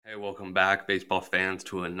Hey, welcome back, baseball fans,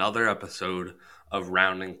 to another episode of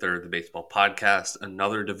Rounding Third, the Baseball Podcast,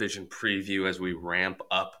 another division preview as we ramp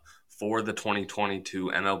up for the 2022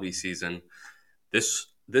 MLB season. This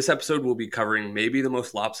episode will be covering maybe the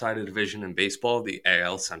most lopsided division in baseball, the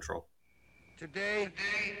AL Central. Today,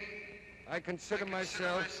 I consider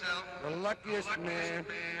myself the luckiest man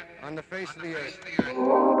on the face of the earth.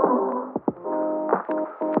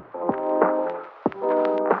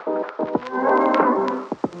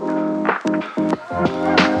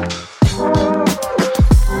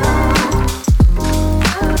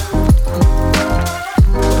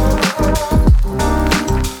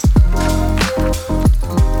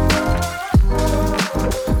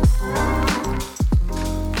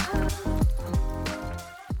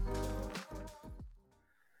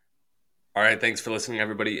 All right, thanks for listening,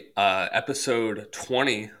 everybody. Episode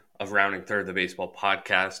 20 of Rounding Third, the Baseball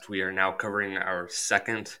Podcast. We are now covering our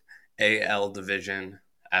second AL division.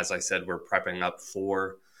 As I said, we're prepping up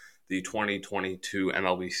for the 2022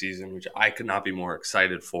 MLB season, which I could not be more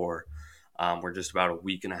excited for. We're just about a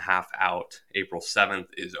week and a half out. April 7th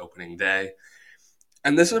is opening day.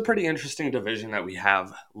 And this is a pretty interesting division that we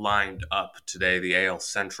have lined up today. The AL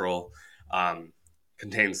Central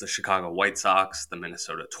contains the Chicago White Sox, the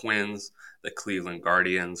Minnesota Twins, the Cleveland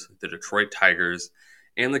Guardians, the Detroit Tigers,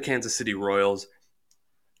 and the Kansas City Royals.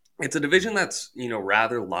 It's a division that's,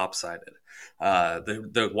 rather lopsided.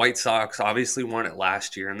 The White Sox obviously won it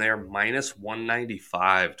last year, and they are minus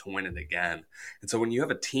 195 to win it again. And so when you have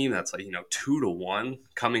a team that's 2-1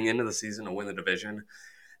 coming into the season to win the division,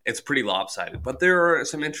 it's pretty lopsided. But there are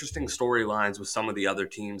some interesting storylines with some of the other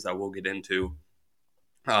teams that we'll get into.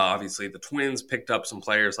 Obviously, the Twins picked up some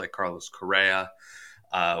players like Carlos Correa.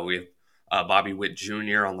 We have Bobby Witt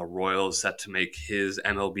Jr. on the Royals, set to make his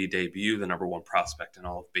MLB debut, the number one prospect in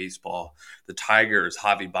all of baseball. The Tigers,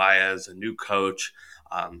 Javi Baez, a new coach.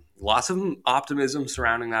 Lots of optimism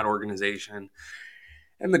surrounding that organization.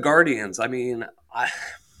 And the Guardians, I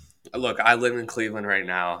live in Cleveland right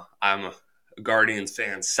now. I'm a Guardians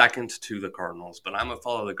fan, second to the Cardinals, but I'm a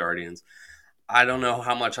follow the Guardians. I don't know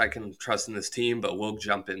how much I can trust in this team, but we'll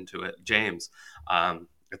jump into it. James, I'm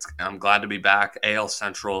glad to be back. AL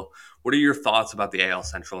Central. What are your thoughts about the AL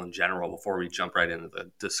Central in general before we jump right into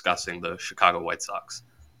discussing the Chicago White Sox?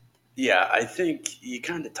 Yeah, I think you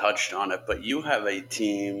kind of touched on it, but you have a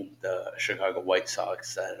team, the Chicago White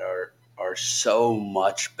Sox, that are so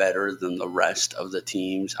much better than the rest of the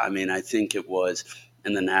teams. I think it was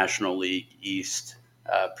in the National League East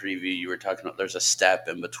preview you were talking about. There's a step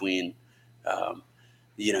in between.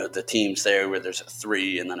 The teams there where there's a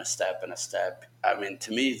 3 and then a step and a step.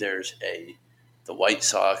 To me, there's the White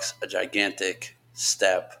Sox, a gigantic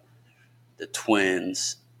step, the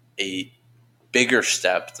Twins, a bigger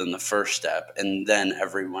step than the first step, and then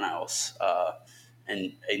everyone else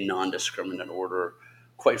in a non-discriminate order.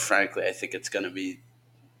 Quite frankly, I think it's going to be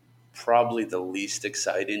probably the least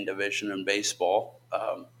exciting division in baseball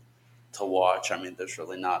to watch. There's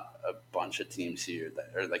really not a bunch of teams here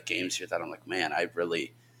games here that I'm like, man, I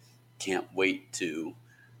really can't wait to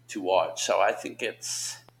watch. So I think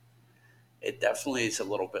it definitely is a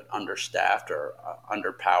little bit understaffed or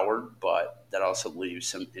underpowered, but that also leaves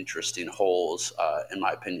some interesting holes, in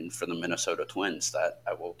my opinion, for the Minnesota Twins that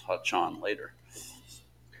I will touch on later.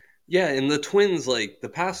 Yeah, and the Twins,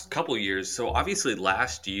 the past couple years, so obviously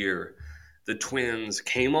last year, the Twins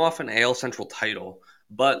came off an AL Central title,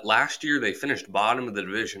 but last year they finished bottom of the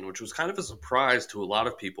division, which was kind of a surprise to a lot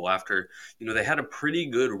of people after, they had a pretty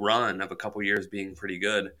good run of a couple years being pretty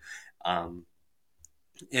good.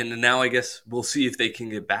 And now I guess we'll see if they can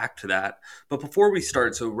get back to that. But before we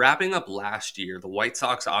start, so wrapping up last year, the White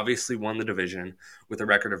Sox obviously won the division with a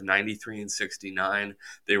record of 93-69.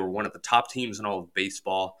 They were one of the top teams in all of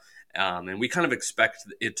baseball. And we kind of expect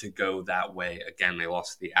it to go that way. Again, they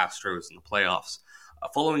lost to the Astros in the playoffs.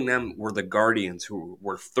 Following them were the Guardians, who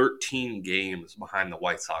were 13 games behind the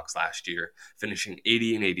White Sox last year, finishing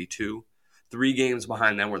 80-82. 3 games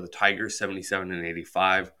behind them were the Tigers,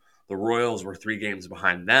 77-85. The Royals were 3 games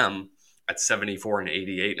behind them at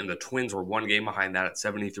 74-88, and the Twins were 1 game behind that at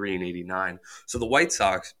 73-89. So the White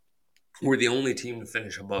Sox were the only team to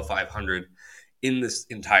finish above 500 in this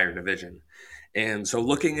entire division. And so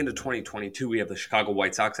looking into 2022, we have the Chicago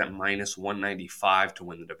White Sox at minus 195 to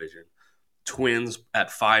win the division. Twins at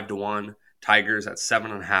 5-1, Tigers at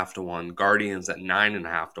 7.5-1, Guardians at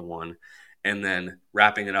 9.5-1, and then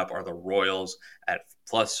wrapping it up are the Royals at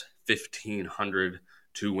plus 1,500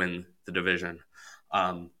 to win the division.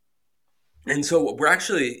 And so we're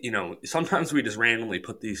actually, sometimes we just randomly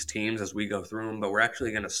put these teams as we go through them, but we're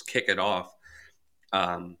actually going to kick it off.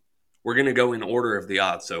 We're going to go in order of the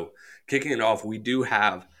odds. So kicking it off, we do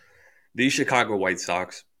have The Chicago White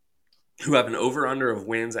Sox, who have an over-under of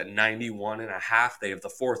wins at 91.5. They have the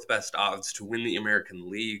fourth best odds to win the American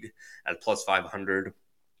League at plus 500.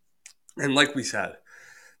 And like we said,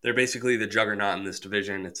 they're basically the juggernaut in this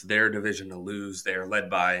division. It's their division to lose. They are led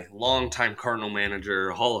by longtime Cardinal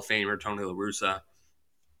manager, Hall of Famer Tony La Russa.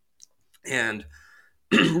 And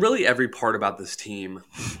really every part about this team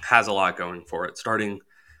has a lot going for it, starting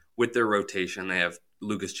with their rotation. They have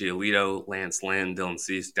Lucas Giolito, Lance Lynn, Dylan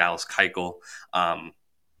Cease, Dallas Keuchel.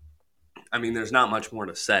 There's not much more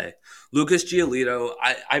to say. Lucas Giolito,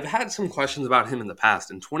 I've had some questions about him in the past.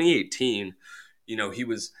 In 2018, he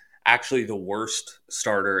was actually the worst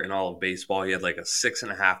starter in all of baseball. He had like a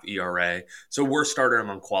 6.5 ERA, so worst starter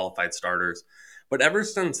among qualified starters. But ever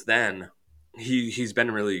since then, he's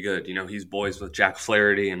been really good. He's boys with Jack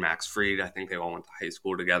Flaherty and Max Fried. I think they all went to high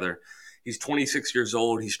school together. He's 26 years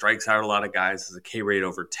old. He strikes out a lot of guys. Has a K rate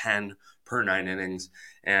over 10 per 9 innings.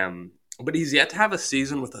 But he's yet to have a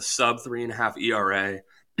season with a sub 3.5 ERA.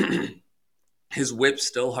 His whip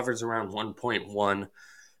still hovers around 1.1.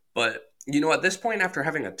 But, at this point, after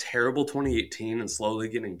having a terrible 2018 and slowly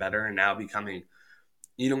getting better and now becoming,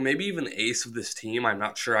 maybe even the ace of this team, I'm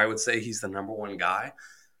not sure I would say he's the number one guy.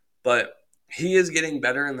 But he is getting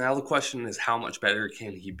better, and now the question is how much better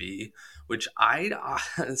can he be, which I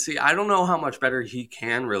don't know how much better he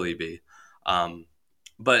can really be.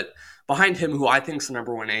 But behind him, who I think is the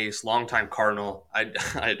number one ace, longtime Cardinal,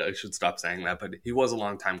 I should stop saying that, but he was a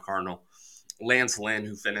longtime Cardinal, Lance Lynn,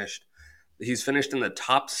 he's finished in the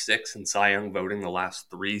top 6 in Cy Young voting the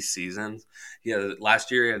last 3 seasons.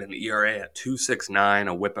 Last year he had an ERA at 2.69,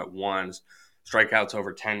 a whip at 1, strikeouts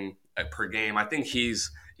over 10 per game. I think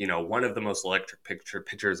he's one of the most electric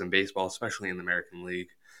pitchers in baseball, especially in the American League.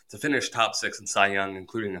 To finish top 6 in Cy Young,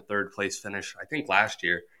 including a 3rd place finish, I think last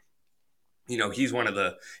year. He's one of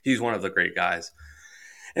the great guys.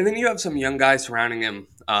 And then you have some young guys surrounding him.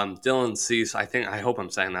 Dylan Cease, I hope I'm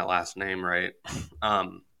saying that last name right.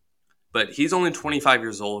 But he's only 25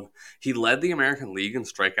 years old. He led the American League in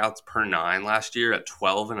strikeouts per 9 last year at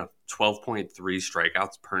 12 and a 12.3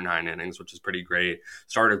 strikeouts per 9 innings, which is pretty great.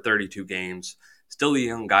 Started 32 games. Still a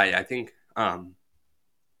young guy. I think I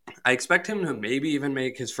expect him to maybe even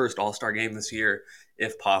make his first All-Star game this year,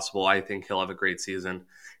 if possible. I think he'll have a great season.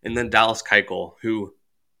 And then Dallas Keuchel, who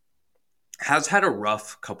has had a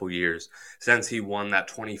rough couple years since he won that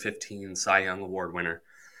 2015 Cy Young Award winner.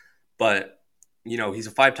 But, he's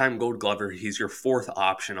a 5-time Gold Glover. He's your 4th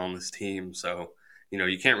option on this team. So,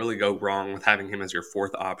 you can't really go wrong with having him as your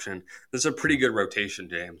 4th option. This is a pretty good rotation,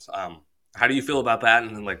 James. How do you feel about that?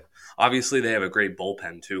 And then, obviously they have a great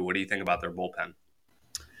bullpen too. What do you think about their bullpen?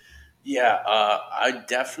 Yeah, I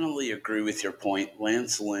definitely agree with your point.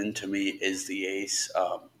 Lance Lynn, to me, is the ace.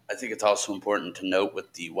 I think it's also important to note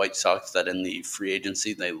with the White Sox that in the free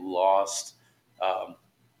agency, they lost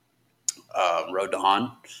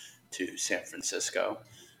Rodon to San Francisco.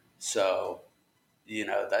 So,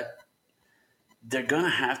 that they're going to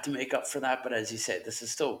have to make up for that. But as you say, this is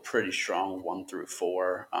still pretty strong 1 through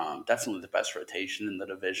 4. Definitely the best rotation in the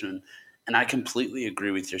division. And I completely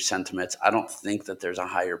agree with your sentiments. I don't think that there's a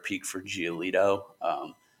higher peak for Giolito.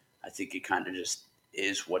 I think he kind of just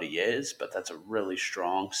is what he is, but that's a really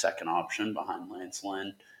strong second option behind Lance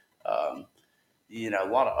Lynn. A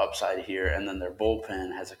lot of upside here. And then their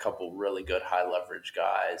bullpen has a couple really good high leverage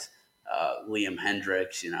guys. Liam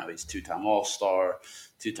Hendricks, he's 2-time All-Star,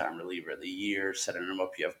 2-time reliever of the year. Setting him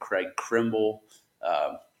up, you have Craig Kimbrel,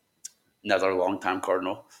 another longtime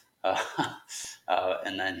Cardinal.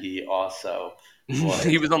 And then he also was,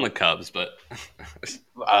 he was on the Cubs, but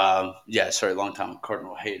longtime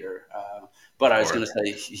Cardinal hater. But I was going to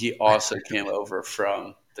say he also came over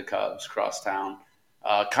from the Cubs, crosstown,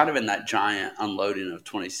 kind of in that giant unloading of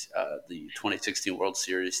the 2016 World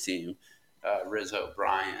Series team, Rizzo,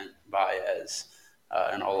 Bryant, Baez,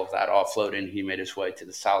 and all of that offloading. He made his way to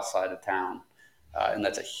the south side of town, and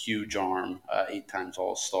that's a huge arm, 8 times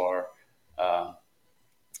All-Star.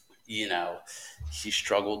 He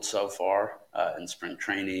struggled so far in spring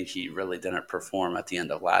training. He really didn't perform at the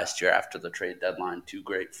end of last year after the trade deadline. Too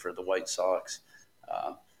great for the White Sox.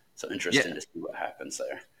 So interesting to see what happens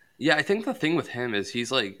there. Yeah, I think the thing with him is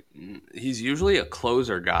he's usually a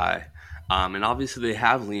closer guy. And obviously they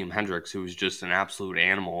have Liam Hendricks, who is just an absolute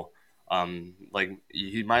animal.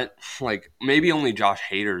 He might, maybe only Josh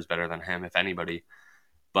Hader is better than him, if anybody.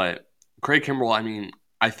 But Craig Kimbrel,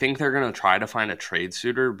 I think they're going to try to find a trade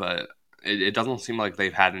suitor, but it doesn't seem like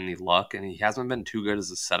they've had any luck, and he hasn't been too good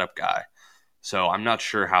as a setup guy. So I'm not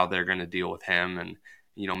sure how they're going to deal with him. And,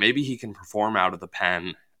 maybe he can perform out of the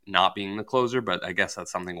pen, not being the closer, but I guess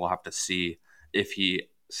that's something we'll have to see if he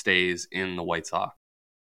stays in the White Sox.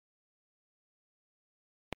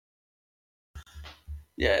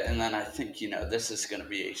 Yeah, and then I think, this is going to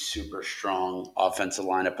be a super strong offensive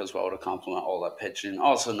lineup as well to complement all that pitching.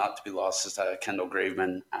 Also, not to be lost is Kendall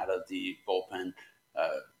Graveman out of the bullpen.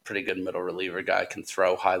 Pretty good middle reliever guy, can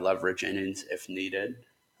throw high leverage innings if needed.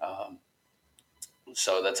 Um,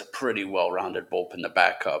 so that's a pretty well rounded bullpen to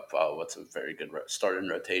back up with a very good starting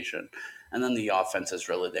rotation. And then the offense is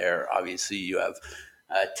really there. Obviously, you have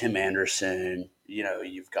Tim Anderson.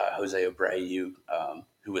 You've got Jose Abreu,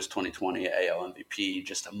 who was 2020 AL MVP,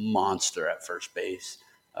 just a monster at first base.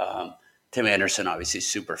 Tim Anderson, obviously,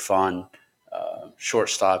 super fun.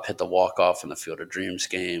 Shortstop, hit the walk-off in the Field of Dreams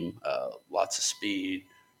game. Lots of speed,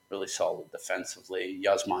 really solid defensively.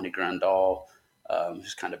 Yasmani Grandal,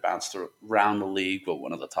 who's kind of bounced around the league, but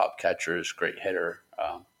one of the top catchers, great hitter.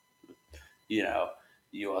 You know,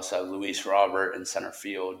 you also have Luis Robert in center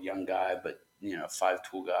field, young guy, but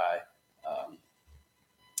 5-tool guy.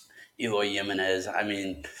 Eloy Jimenez. I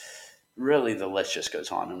mean, really, the list just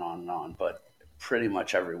goes on and on and on. But pretty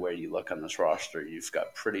much everywhere you look on this roster, you've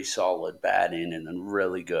got pretty solid batting and then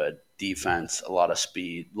really good defense, a lot of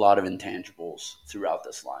speed, a lot of intangibles throughout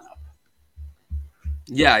this lineup.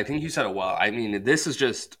 Yeah, I think you said it well. I mean,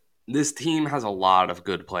 this team has a lot of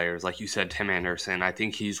good players. Like you said, Tim Anderson. I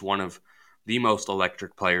think he's one of the most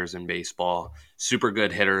electric players in baseball. Super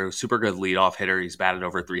good hitter, super good leadoff hitter. He's batted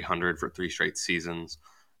over 300 for 3 straight seasons.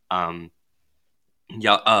 Jose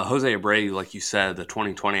Abreu, like you said, the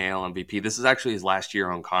 2020 AL MVP. This is actually his last year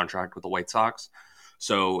on contract with the White Sox.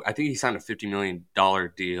 So I think he signed a $50 million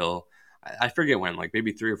deal. I forget when, like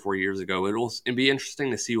maybe 3 or 4 years ago. It'll be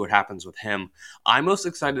interesting to see what happens with him. I'm most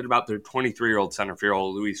excited about their 23-year-old center fielder,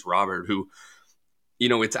 Luis Robert, who,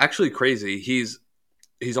 it's actually crazy.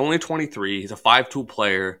 He's only 23. He's a 5-tool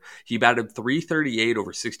player. He batted 338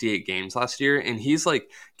 over 68 games last year, and he's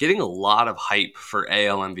like getting a lot of hype for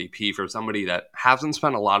AL MVP for somebody that hasn't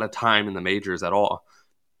spent a lot of time in the majors at all.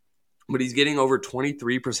 But he's getting over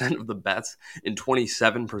 23% of the bets and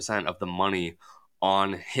 27% of the money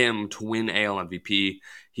on him to win AL MVP.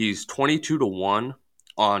 He's 22-1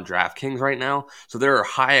 on DraftKings right now. So there are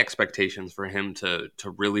high expectations for him to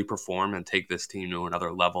really perform and take this team to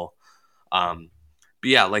another level. But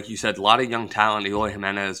yeah, like you said, a lot of young talent. Eloy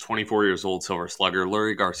Jimenez, 24 years old, Silver Slugger.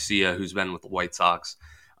 Leury Garcia, who's been with the White Sox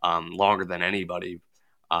longer than anybody.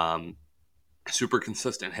 Super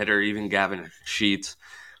consistent hitter, even Gavin Sheets.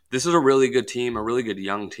 This is a really good team, a really good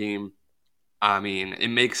young team. I mean, it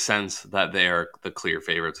makes sense that they are the clear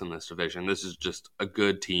favorites in this division. This is just a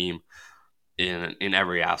good team in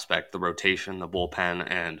every aspect, the rotation, the bullpen,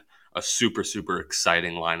 and a super, super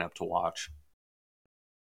exciting lineup to watch.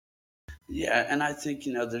 Yeah, and I think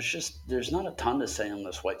there's not a ton to say on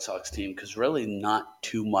this White Sox team because really not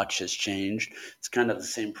too much has changed. It's kind of the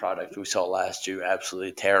same product we saw last year.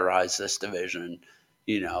 Absolutely terrorized this division,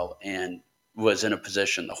 and was in a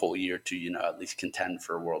position the whole year to at least contend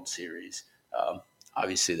for a World Series.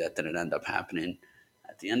 Obviously, that didn't end up happening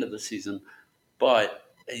at the end of the season, but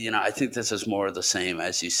I think this is more of the same.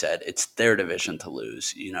 As you said, it's their division to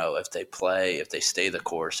lose. If they stay the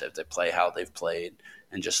course, if they play how they've played,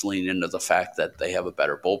 and just lean into the fact that they have a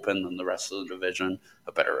better bullpen than the rest of the division,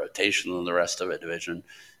 a better rotation than the rest of the division,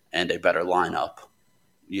 and a better lineup,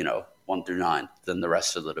 1 through 9 than the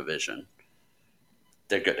rest of the division,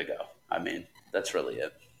 they're good to go. I mean, that's really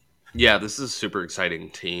it. Yeah, this is a super exciting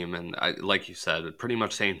team, and like you said, pretty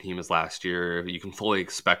much same team as last year. You can fully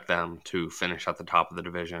expect them to finish at the top of the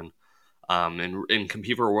division and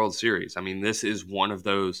compete for a World Series. I mean, this is one of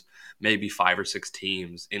those maybe 5 or 6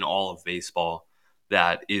 teams in all of baseball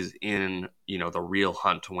that is in, the real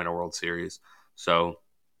hunt to win a World Series. So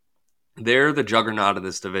they're the juggernaut of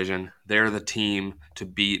this division. They're the team to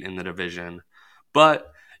beat in the division. But,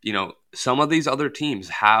 some of these other teams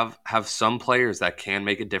have some players that can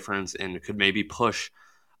make a difference and could maybe push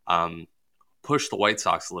the White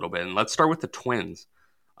Sox a little bit. And let's start with the Twins.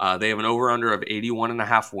 They have an over-under of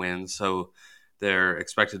 81.5 wins, so they're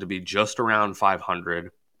expected to be just around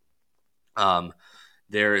 500.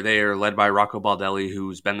 They are led by Rocco Baldelli,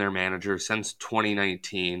 who's been their manager since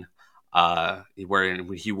 2019, where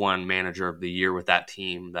he won Manager of the Year with that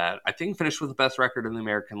team that I think finished with the best record in the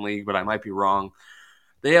American League, but I might be wrong.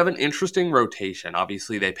 They have an interesting rotation.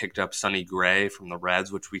 Obviously, they picked up Sonny Gray from the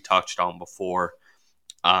Reds, which we touched on before.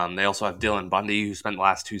 They also have Dylan Bundy, who spent the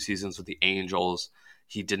last 2 seasons with the Angels.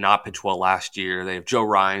 He did not pitch well last year. They have Joe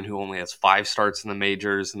Ryan, who only has 5 starts in the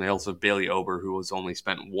majors, and they also have Bailey Ober, who has only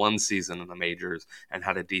spent 1 season in the majors and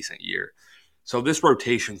had a decent year. So this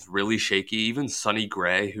rotation's really shaky. Even Sonny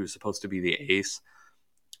Gray, who's supposed to be the ace,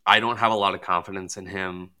 I don't have a lot of confidence in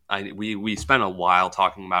him. We spent a while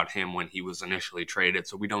talking about him when he was initially traded,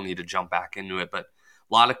 so we don't need to jump back into it, but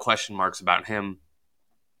a lot of question marks about him.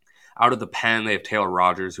 Out of the pen, they have Taylor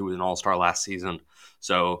Rogers, who was an all-star last season.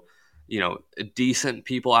 So, decent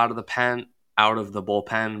people out of the pen, out of the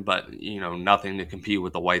bullpen, but, nothing to compete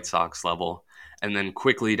with the White Sox level. And then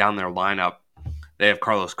quickly down their lineup, they have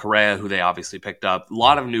Carlos Correa, who they obviously picked up. A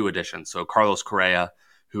lot of new additions. So Carlos Correa,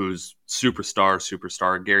 who's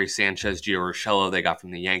superstar. Gary Sanchez, Gio Urshela, they got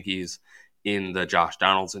from the Yankees in the Josh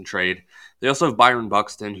Donaldson trade. They also have Byron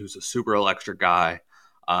Buxton, who's a super electric guy,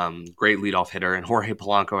 great leadoff hitter, and Jorge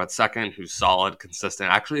Polanco at second, who's solid,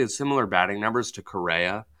 consistent. Actually has similar batting numbers to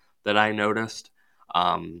Correa that I noticed.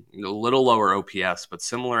 A little lower OPS, but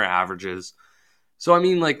similar averages. So,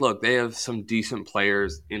 look, they have some decent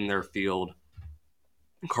players in their field.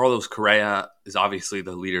 Carlos Correa is obviously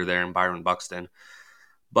the leader there in Byron Buxton.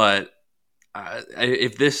 But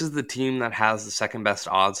if this is the team that has the second best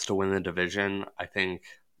odds to win the division, I think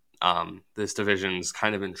this division's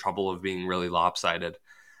kind of in trouble of being really lopsided.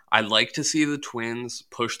 I'd like to see the Twins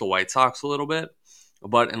push the White Sox a little bit,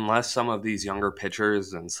 but unless some of these younger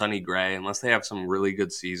pitchers and Sonny Gray, unless they have some really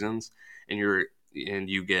good seasons and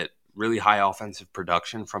you get really high offensive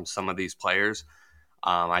production from some of these players,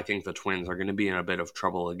 I think the Twins are going to be in a bit of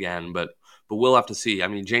trouble again, but we'll have to see.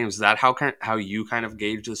 James, is that how you kind of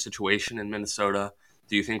gauge the situation in Minnesota?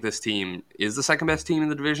 Do you think this team is the second best team in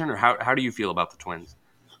the division, or how do you feel about the Twins?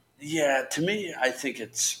 Yeah, to me, I think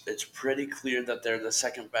it's pretty clear that they're the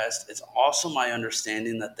second best. It's also my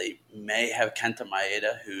understanding that they may have Kenta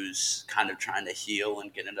Maeda, who's kind of trying to heal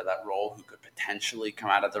and get into that role, who could potentially come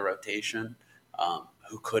out of the rotation,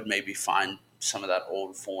 who could maybe find some of that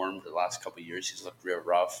old form. The last couple of years, he's looked real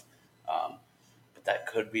rough, but that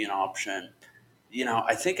could be an option.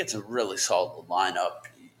 I think it's a really solid lineup,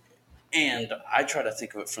 and I try to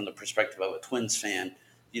think of it from the perspective of a Twins fan.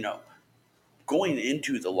 Going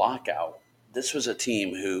into the lockout, this was a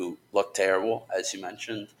team who looked terrible, as you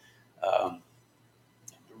mentioned.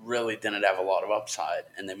 Really didn't have a lot of upside,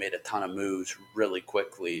 and they made a ton of moves really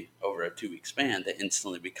quickly over a 2-week span to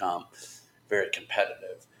instantly become very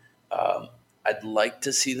competitive. I'd like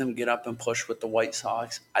to see them get up and push with the White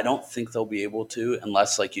Sox. I don't think they'll be able to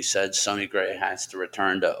unless, like you said, Sonny Gray has to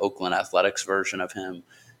return to Oakland Athletics version of him.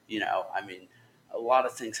 A lot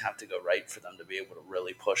of things have to go right for them to be able to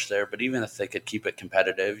really push there. But even if they could keep it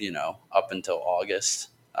competitive, up until August,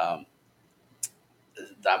 that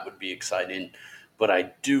would be exciting. But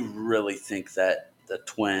I do really think that the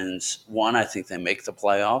Twins, one, I think they make the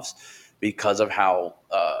playoffs because of how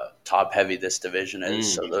top-heavy this division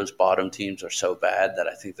is. So those bottom teams are so bad that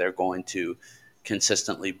I think they're going to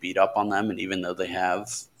consistently beat up on them. And even though they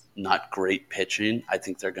have not great pitching, I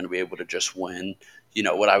think they're going to be able to just win,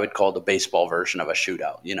 what I would call the baseball version of a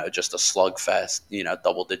shootout, just a slugfest,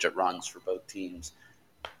 double-digit runs for both teams.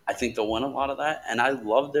 I think they'll win a lot of that, and I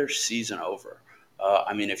love their season over.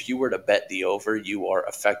 If you were to bet the over, you are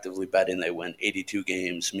effectively betting they win 82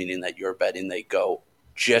 games, meaning that you're betting they go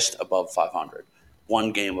just above 500,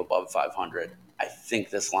 one game above 500. I think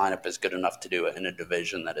this lineup is good enough to do it in a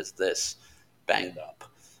division that is this banged up,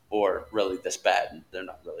 or really this bad. They're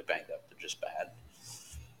not really banged up, they're just bad.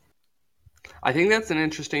 I think that's an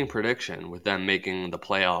interesting prediction with them making the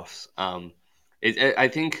playoffs. I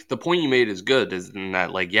think the point you made is good, is in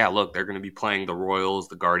that, look, they're going to be playing the Royals,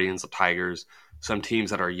 the Guardians, the Tigers, some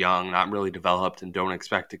teams that are young, not really developed, and don't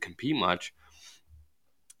expect to compete much.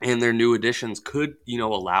 And their new additions could,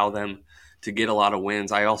 allow them to get a lot of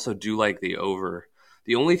wins. I also do like the over.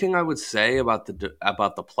 The only thing I would say about the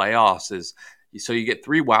playoffs is, so you get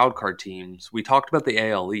 3 wildcard teams. We talked about the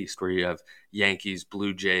AL East, where you have Yankees,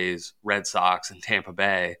 Blue Jays, Red Sox, and Tampa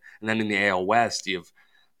Bay. And then in the AL West, you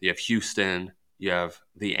have Houston, you have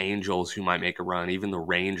the Angels, who might make a run, even the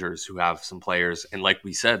Rangers, who have some players, and like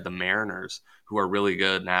we said, the Mariners, who are really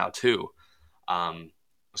good now too.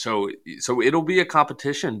 So it'll be a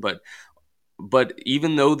competition, but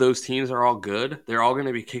even though those teams are all good, they're all going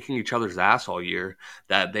to be kicking each other's ass all year,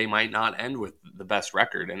 that they might not end with the best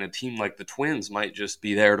record. And a team like the Twins might just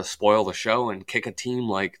be there to spoil the show and kick a team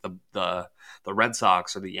like the Red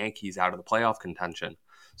Sox or the Yankees out of the playoff contention.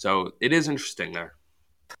 So it is interesting there.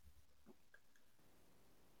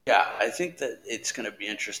 Yeah, I think that it's going to be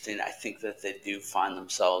interesting. I think that they do find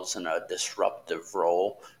themselves in a disruptive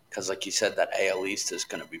role because, like you said, that AL East is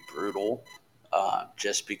going to be brutal.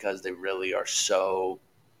 Just because they really are so,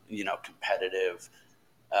 competitive.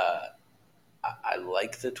 I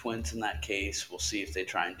like the Twins in that case. We'll see if they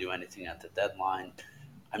try and do anything at the deadline.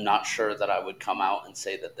 I'm not sure that I would come out and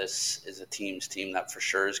say that this is a team that for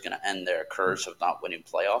sure is going to end their curse of not winning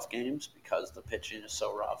playoff games because the pitching is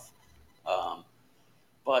so rough.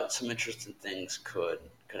 But some interesting things could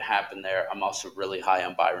happen there. I'm also really high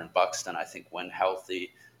on Byron Buxton. I think when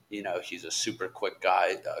healthy, He's a super quick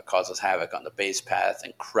guy, causes havoc on the base path,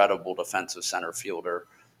 incredible defensive center fielder,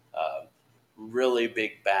 uh, really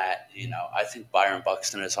big bat. I think Byron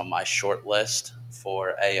Buxton is on my short list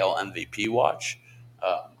for AL MVP watch.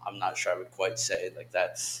 I'm not sure I would quite say like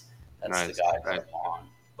that's the Nice. guy Nice. I'm on,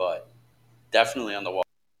 but definitely on the wall.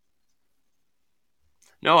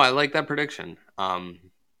 No, I like that prediction.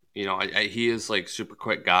 He is like super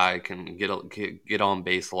quick guy, can get on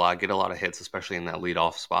base a lot, get a lot of hits, especially in that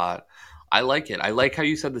leadoff spot. I like it. I like how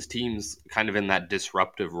you said this team's kind of in that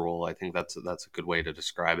disruptive role. I think that's a good way to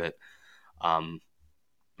describe it. Um,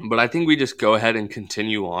 but I think we just go ahead and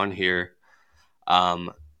continue on here.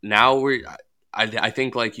 Now I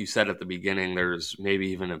think, like you said at the beginning, there's maybe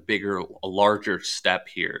even a larger step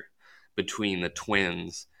here between the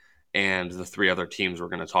Twins and the three other teams we're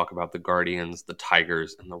going to talk about: the Guardians, the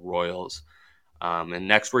Tigers, and the Royals. And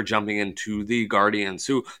next, we're jumping into the Guardians.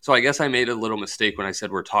 So I guess I made a little mistake when I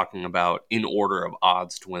said we're talking about in order of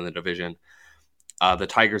odds to win the division. The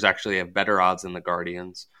Tigers actually have better odds than the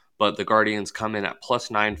Guardians, but the Guardians come in at plus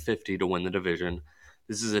 950 to win the division.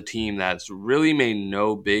 This is a team that's really made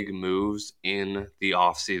no big moves in the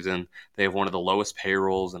offseason. They have one of the lowest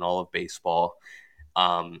payrolls in all of baseball.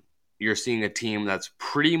 You're seeing a team that's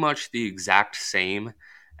pretty much the exact same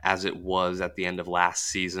as it was at the end of last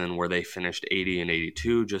season, where they finished 80 and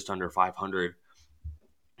 82, just under 500.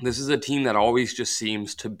 This is a team that always just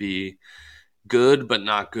seems to be good, but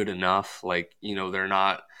not good enough. They're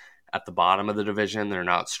not at the bottom of the division. They're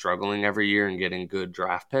not struggling every year and getting good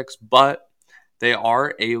draft picks, but they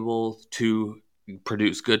are able to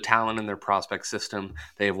produce good talent in their prospect system.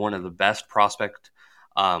 They have one of the best prospect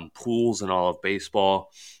pools in all of baseball.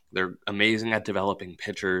 They're amazing at developing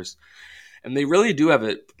pitchers. And they really do have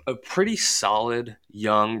a pretty solid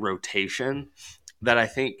young rotation that I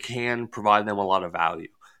think can provide them a lot of value.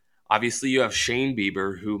 Obviously, you have Shane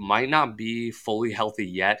Bieber, who might not be fully healthy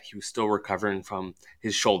yet. He was still recovering from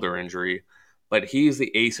his shoulder injury, but he's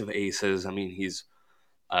the ace of aces. I mean, he's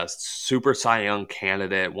a super Cy Young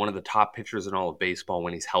candidate, one of the top pitchers in all of baseball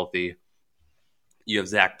when he's healthy. You have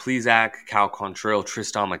Zach Plesac, Cal Quantrill,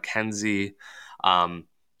 Tristan McKenzie.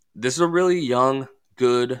 This is a really young,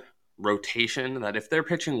 good rotation that if they're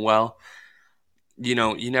pitching well,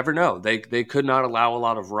 you never know. They could not allow a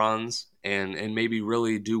lot of runs and maybe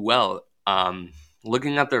really do well.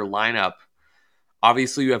 Looking at their lineup,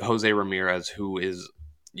 obviously you have Jose Ramirez, who is,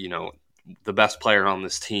 the best player on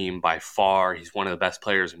this team by far. He's one of the best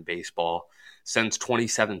players in baseball. Since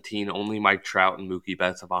 2017, only Mike Trout and Mookie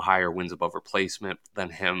Betts have a higher wins above replacement than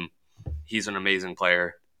him. He's an amazing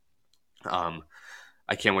player.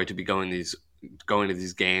 I can't wait to be going to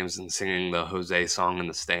these games and singing the Jose song in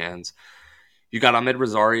the stands. You got Ahmed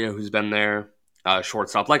Rosario, who's been there,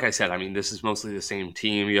 shortstop. Like I said, I mean, this is mostly the same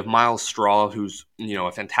team. You have Miles Straw, who's,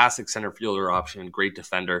 a fantastic center fielder option, great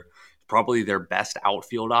defender, probably their best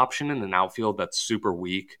outfield option in an outfield that's super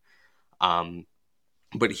weak.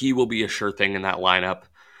 But he will be a sure thing in that lineup.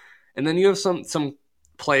 And then you have some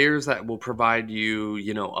players that will provide you,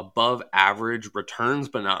 above average returns,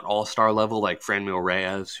 but not all-star level, like Franmil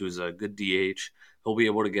Reyes, who's a good DH. He'll be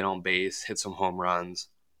able to get on base, hit some home runs.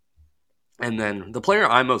 And then the player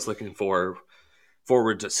I'm most looking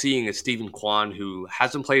forward to seeing is Stephen Kwan, who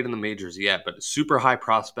hasn't played in the majors yet, but a super high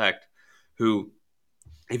prospect who,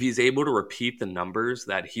 if he's able to repeat the numbers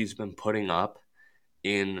that he's been putting up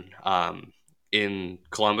in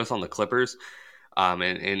Columbus on the Clippers, and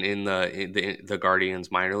in the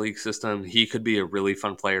Guardians minor league system, he could be a really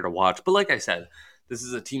fun player to watch. But like I said, this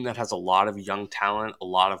is a team that has a lot of young talent, a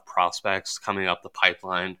lot of prospects coming up the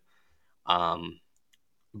pipeline.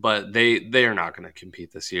 But they are not going to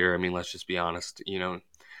compete this year. I mean, let's just be honest. You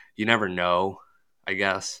never know, I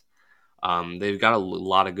guess. They've got a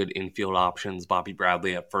lot of good infield options. Bobby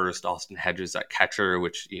Bradley at first, Austin Hedges at catcher,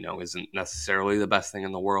 which, isn't necessarily the best thing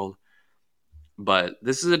in the world. But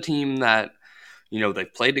this is a team that,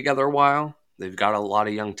 they've played together a while. They've got a lot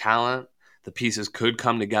of young talent. The pieces could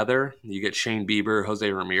come together. You get Shane Bieber, Jose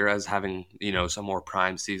Ramirez having, some more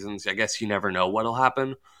prime seasons. I guess you never know what'll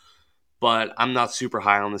happen. But I'm not super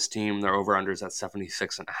high on this team. Their over-unders at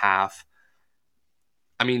 76.5.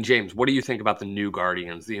 I mean, James, what do you think about the new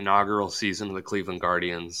Guardians, the inaugural season of the Cleveland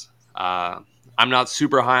Guardians? I'm not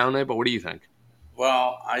super high on it, but what do you think?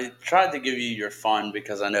 Well, I tried to give you your fun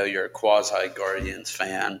because I know you're a quasi-Guardians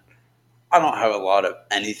fan. I don't have a lot of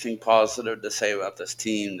anything positive to say about this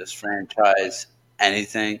team, this franchise,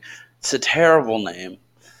 anything. It's a terrible name.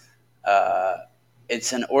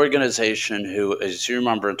 it's an organization who, as you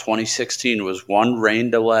remember, in 2016 was one rain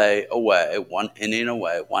delay away, one inning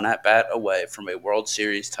away, one at bat away from a World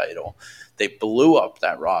Series title. They blew up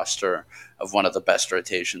that roster of one of the best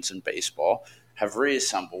rotations in baseball, have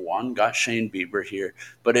reassembled one, got Shane Bieber here,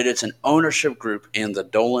 but it is an ownership group, and the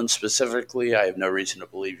Dolan specifically, I have no reason to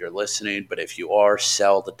believe you're listening, but if you are,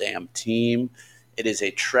 sell the damn team. It is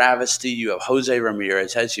a travesty. You have Jose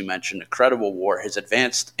Ramirez, as you mentioned, incredible WAR. His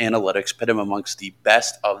advanced analytics put him amongst the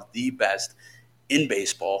best of the best in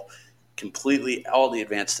baseball. Completely, all the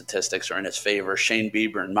advanced statistics are in his favor. Shane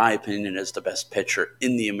Bieber, in my opinion, is the best pitcher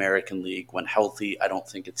in the American League. When healthy, I don't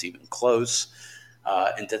think it's even close.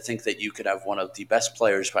 And to think that you could have one of the best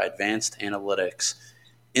players by advanced analytics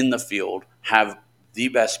in the field, have the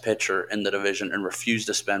best pitcher in the division, and refuse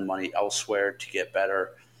to spend money elsewhere to get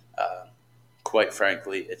better, quite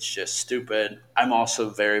frankly, it's just stupid. I'm also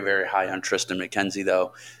very, very high on Tristan McKenzie,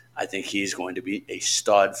 though. I think he's going to be a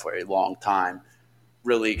stud for a long time.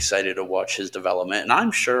 Really excited to watch his development. And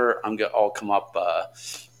I'm sure I'll come up,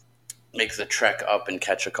 make the trek up and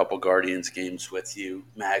catch a couple Guardians games with you.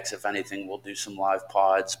 Max, if anything, we'll do some live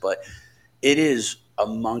pods. But it is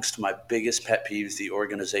amongst my biggest pet peeves, the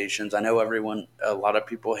organizations. I know a lot of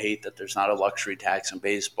people hate that there's not a luxury tax in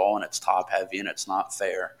baseball and it's top heavy and it's not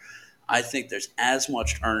fair. I think there's as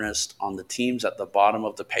much earnest on the teams at the bottom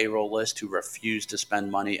of the payroll list who refuse to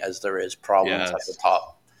spend money as there is problems at the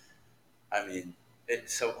top. I mean,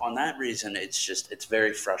 so on that reason, it's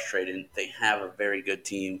very frustrating. They have a very good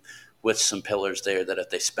team with some pillars there that if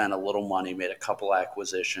they spent a little money, made a couple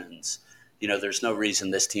acquisitions, there's no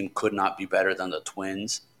reason this team could not be better than the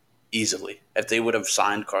Twins easily. If they would have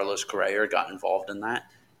signed Carlos Correa or got involved in that,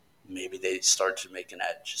 maybe they'd start to make an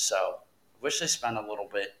edge. So wish they spent a little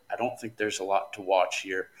bit. I don't think there's a lot to watch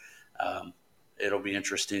here. It'll be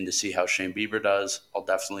interesting to see how Shane Bieber does. I'll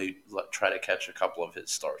definitely try to catch a couple of his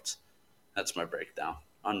starts. That's my breakdown.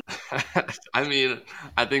 I mean,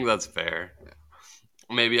 I think that's fair.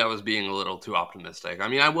 Maybe I was being a little too optimistic. I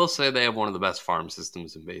mean, I will say they have one of the best farm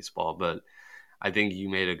systems in baseball, but I think you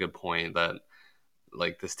made a good point that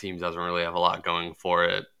this team doesn't really have a lot going for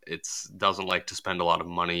it. It doesn't like to spend a lot of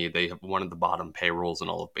money. They have one of the bottom payrolls in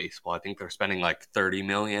all of baseball. I think they're spending $30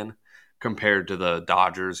 million compared to the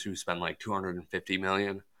Dodgers, who spend $250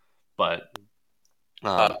 million. But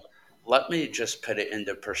let me just put it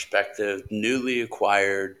into perspective. Newly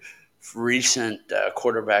acquired, recent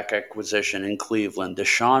quarterback acquisition in Cleveland,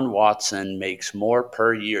 Deshaun Watson makes more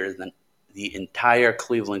per year than the entire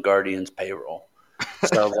Cleveland Guardians payroll.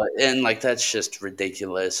 So, that's just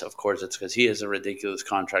ridiculous. Of course, it's because he has a ridiculous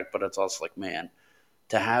contract, but it's also man,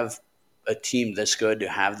 to have a team this good, to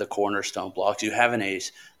have the cornerstone blocks, you have an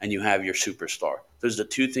ace, and you have your superstar. Those are the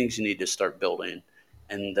two things you need to start building,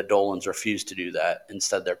 and the Dolans refuse to do that.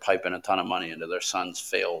 Instead, they're piping a ton of money into their son's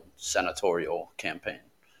failed senatorial campaign.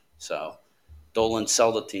 So, Dolan,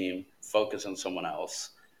 sell the team, focus on someone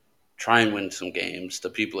else, try and win some games. The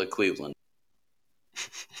people at Cleveland.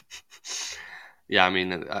 Yeah, I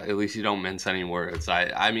mean, at least you don't mince any words.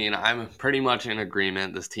 I mean, I'm pretty much in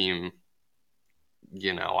agreement. This team,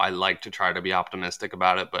 I like to try to be optimistic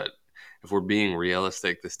about it, but if we're being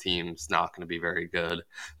realistic, this team's not going to be very good.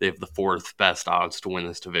 They have the fourth best odds to win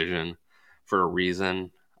this division for a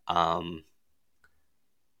reason. I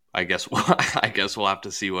guess we'll have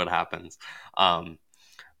to see what happens. But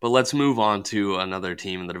let's move on to another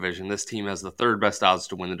team in the division. This team has the third best odds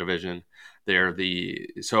to win the division. They're the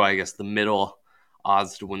middle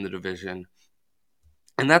odds to win the division.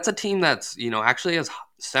 And that's a team that's, actually has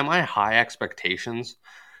semi-high expectations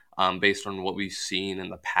based on what we've seen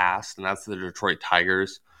in the past, and that's the Detroit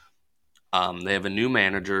Tigers. They have a new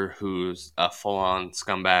manager who's a full-on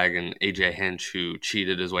scumbag, and AJ Hinch, who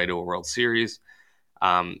cheated his way to a World Series.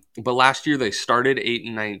 But last year they started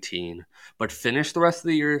 8-19, but finished the rest of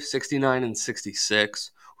the year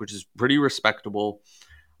 69-66, which is pretty respectable.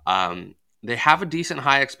 They have a decent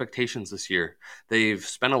high expectations this year. They've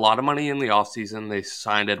spent a lot of money in the offseason. They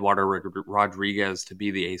signed Eduardo Rodriguez to be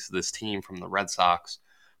the ace of this team from the Red Sox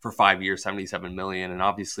for 5 years, $77 million. And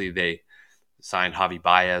obviously they signed Javi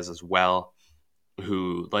Baez as well,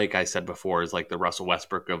 who, like I said before, is the Russell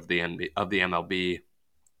Westbrook of the MLB.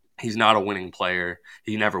 He's not a winning player.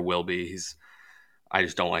 He never will be. I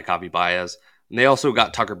just don't like Javi Baez. And they also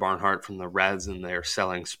got Tucker Barnhart from the Reds in their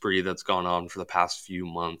selling spree that's gone on for the past few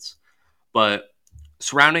months. But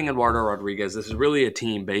surrounding Eduardo Rodriguez, this is really a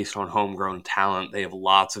team based on homegrown talent. They have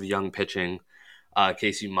lots of young pitching.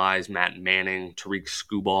 Casey Mize, Matt Manning, Tariq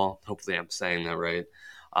Skubal. Hopefully I'm saying that right.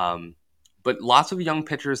 But lots of young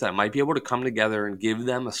pitchers that might be able to come together and give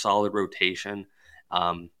them a solid rotation.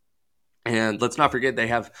 And let's not forget they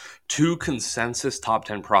have two consensus top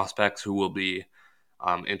 10 prospects who will be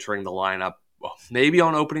entering the lineup, well, maybe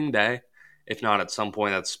on opening day. If not, at some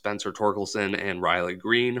point, that's Spencer Torkelson and Riley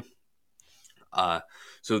Green.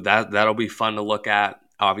 So that'll be fun to look at.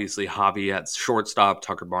 Obviously, Javi at shortstop,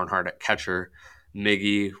 Tucker Barnhart at catcher.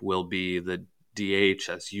 Miggy will be the DH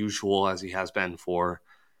as usual, as he has been for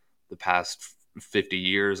the past 50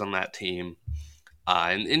 years on that team.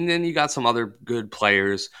 And then you got some other good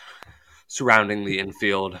players surrounding the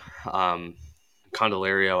infield.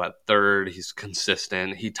 Candelario at third, he's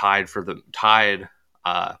consistent. He tied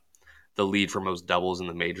the lead for most doubles in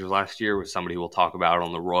the majors last year with somebody we'll talk about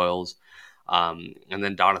on the Royals. And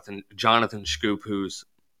then Jonathan Scoop, who's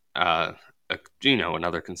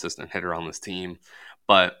another consistent hitter on this team.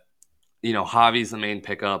 But Javi's the main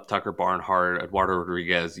pickup. Tucker Barnhart, Eduardo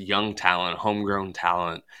Rodriguez, young talent, homegrown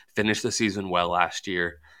talent, finished the season well last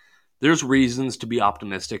year. There's reasons to be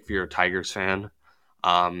optimistic if you're a Tigers fan.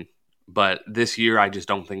 But this year, I just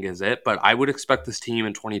don't think is it. But I would expect this team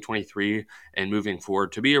in 2023 and moving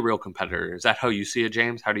forward to be a real competitor. Is that how you see it,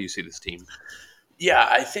 James? How do you see this team? Yeah,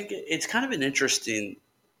 I think it's kind of an interesting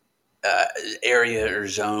area or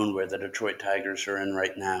zone where the Detroit Tigers are in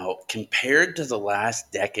right now compared to the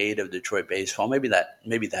last decade of Detroit baseball. Maybe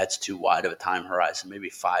that's too wide of a time horizon, maybe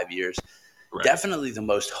 5 years. Right. Definitely the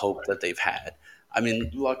most hope that they've had. I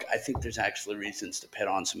mean, look, I think there's actually reasons to put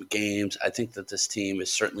on some games. I think that this team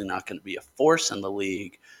is certainly not going to be a force in the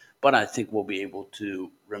league, but I think we'll be able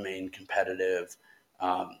to remain competitive.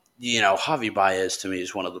 Javi Baez to me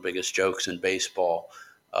is one of the biggest jokes in baseball,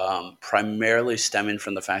 primarily stemming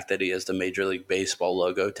from the fact that he has the Major League Baseball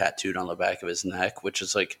logo tattooed on the back of his neck, which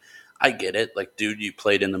is like, I get it. Like, dude, you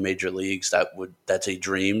played in the major leagues. That's a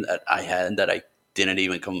dream that I had that I didn't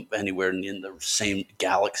even come anywhere in the same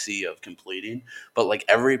galaxy of completing. But like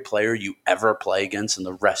every player you ever play against in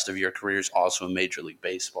the rest of your career is also in Major League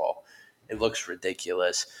Baseball. It looks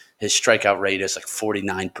ridiculous. His strikeout rate is like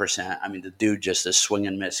 49%. I mean, the dude just is swing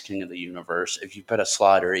and miss king of the universe. If you put a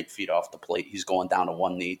slider 8 feet off the plate, he's going down to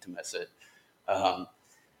one knee to miss it.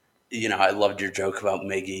 I loved your joke about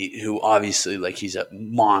Miggy, who obviously, like, he's a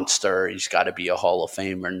monster. He's got to be a Hall of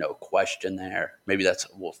Famer, no question there. Maybe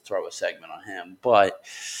we'll throw a segment on him. But,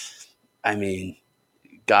 I mean,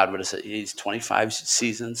 God, what is it? He's 25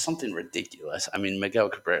 seasons, something ridiculous. I mean, Miguel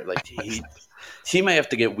Cabrera, like, he may have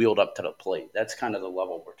to get wheeled up to the plate. That's kind of the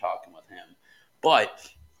level we're talking with him. But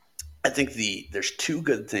I think there's two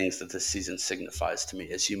good things that this season signifies to me.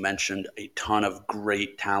 As you mentioned, a ton of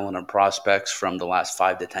great talent and prospects from the last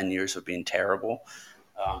 5 to 10 years of being terrible.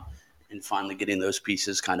 And finally getting those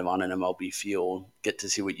pieces kind of on an MLB field, get to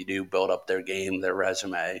see what you do, build up their game, their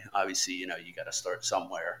resume. Obviously, you got to start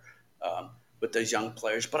somewhere with those young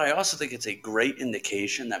players. But I also think it's a great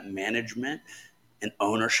indication that management and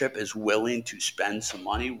ownership is willing to spend some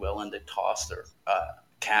money, willing to toss their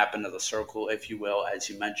cap into the circle, if you will. As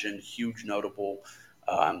you mentioned, huge notable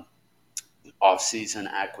offseason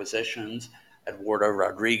acquisitions. Eduardo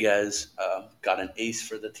Rodriguez got an ace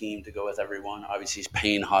for the team to go with everyone. Obviously, he's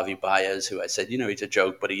paying Javi Baez, who I said, he's a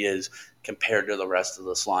joke, but he is. Compared to the rest of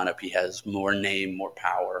this lineup, he has more name, more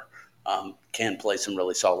power, can play some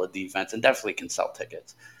really solid defense, and definitely can sell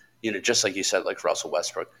tickets. Just like you said, like Russell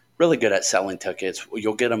Westbrook. Really good at selling tickets.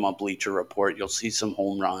 You'll get him on Bleacher Report. You'll see some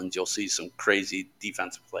home runs. You'll see some crazy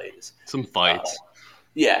defensive plays. Some fights.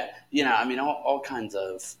 All kinds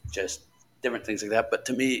of just different things like that. But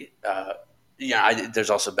to me,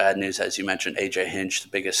 there's also bad news, as you mentioned. AJ Hinch, the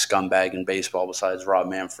biggest scumbag in baseball besides Rob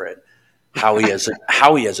Manfred. How he has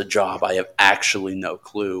a job, I have actually no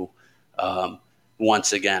clue.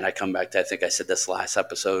 Once again, I come back to, I think I said this last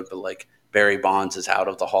episode, but like, Barry Bonds is out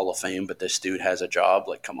of the Hall of Fame, but this dude has a job.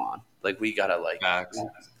 Like, come on. Like, we got to,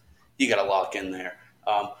 you got to lock in there.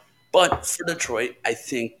 But for Detroit, I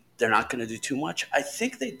think they're not going to do too much. I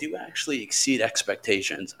think they do actually exceed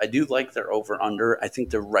expectations. I do like their over-under. I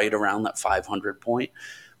think they're right around that 500 point.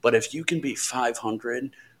 But if you can be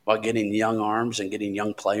 500 while getting young arms and getting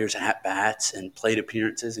young players at bats and plate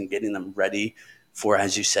appearances and getting them ready for,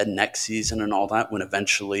 as you said, next season and all that, when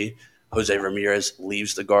eventually – Jose Ramirez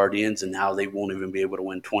leaves the Guardians, and now they won't even be able to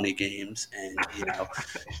win 20 games. And,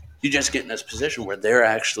 you just get in this position where they're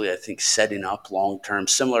actually, I think, setting up long-term,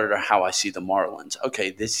 similar to how I see the Marlins.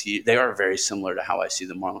 Okay, this year, they are very similar to how I see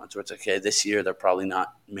the Marlins, where it's, okay, this year they're probably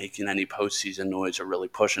not making any postseason noise or really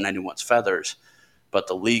pushing anyone's feathers, but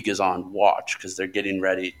the league is on watch because they're getting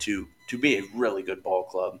ready to be a really good ball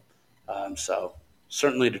club. So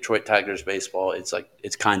certainly Detroit Tigers baseball, it's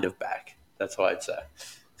kind of back. That's what I'd say.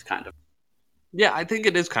 It's kind of. Yeah, I think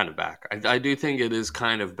it is kind of back. I do think it is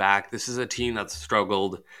kind of back. This is a team that's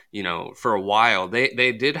struggled, for a while.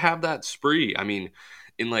 They did have that spree. I mean,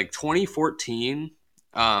 in like 2014,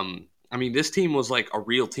 this team was like a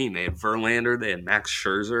real team. They had Verlander, they had Max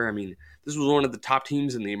Scherzer. I mean, this was one of the top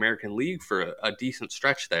teams in the American League for a decent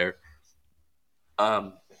stretch there.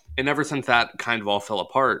 Um, and ever since that kind of all fell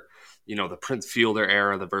apart, the Prince Fielder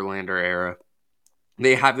era, the Verlander era,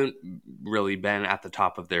 they haven't really been at the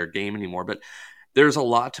top of their game anymore. But there's a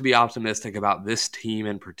lot to be optimistic about this team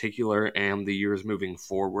in particular and the years moving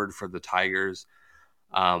forward for the Tigers.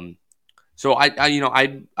 Um, so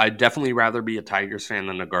I'd definitely rather be a Tigers fan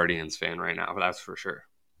than a Guardians fan right now. That's for sure.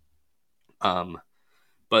 Um,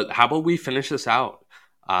 but how about we finish this out?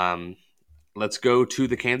 Um, let's go to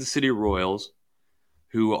the Kansas City Royals,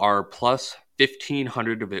 who are plus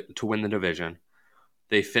 1,500 to win the division.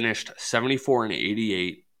 They finished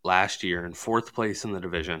 74-88 last year in fourth place in the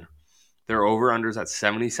division. Their over-unders at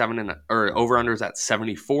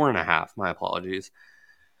 74.5. My apologies.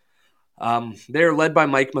 They're led by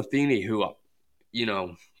Mike Matheny, who, you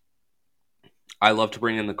know, I love to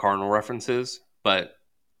bring in the Cardinal references, but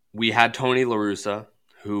we had Tony La Russa,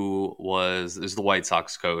 who is the White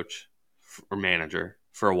Sox coach or manager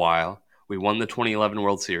for a while. We won the 2011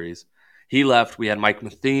 World Series. He left. We had Mike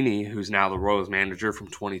Matheny, who's now the Royals manager from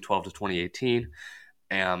 2012 to 2018.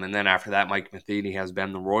 And then after that, Mike Matheny has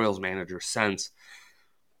been the Royals manager since.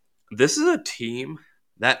 This is a team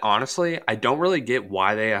that, honestly, I don't really get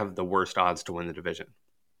why they have the worst odds to win the division.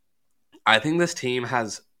 I think this team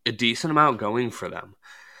has a decent amount going for them.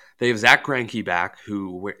 They have Zach Greinke back,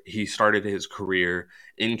 who he started his career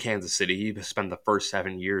in Kansas City. He spent the first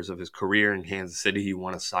 7 years of his career in Kansas City. He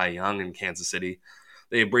won a Cy Young in Kansas City.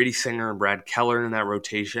 They have Brady Singer and Brad Keller in that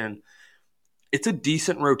rotation. It's a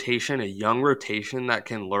decent rotation, a young rotation that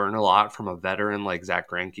can learn a lot from a veteran like Zach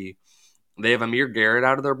Greinke. They have Amir Garrett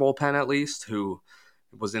out of their bullpen at least, who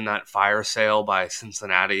was in that fire sale by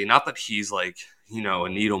Cincinnati. Not that he's like, a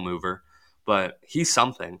needle mover, but he's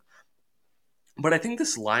something. But I think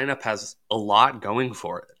this lineup has a lot going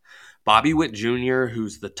for it. Bobby Witt Jr.,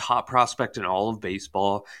 who's the top prospect in all of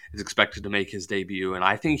baseball, is expected to make his debut, and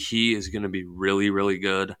I think he is going to be really, really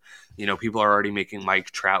good. People are already making Mike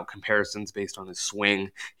Trout comparisons based on his swing.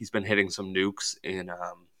 He's been hitting some nukes in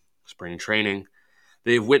spring training.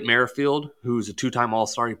 They have Whit Merrifield, who's a two-time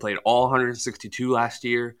All-Star. He played all 162 last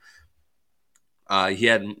year. He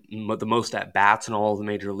had the most at-bats in all of the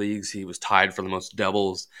major leagues. He was tied for the most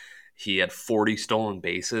doubles. He had 40 stolen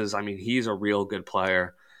bases. I mean, he's a real good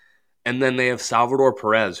player. And then they have Salvador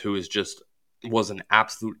Perez, who was an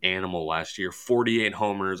absolute animal last year. 48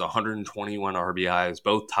 homers, 121 RBIs,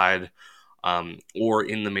 both tied or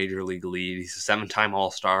in the major league lead. He's a 7-time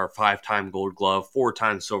All-Star, 5-time Gold Glove,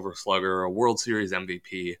 4-time Silver Slugger, a World Series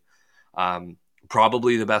MVP.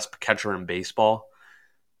 Probably the best catcher in baseball.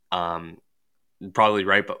 Probably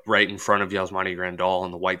right in front of Yasmani Grandal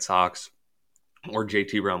and the White Sox, or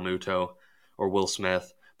JT Realmuto, or Will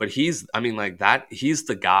Smith. But he's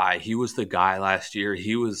the guy. He was the guy last year.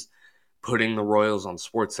 He was putting the Royals on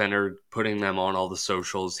SportsCenter, putting them on all the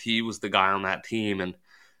socials. He was the guy on that team. And,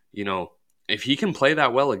 if he can play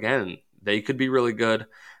that well again, they could be really good.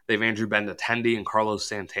 They have Andrew Benintendi and Carlos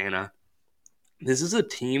Santana. This is a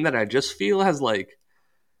team that I just feel has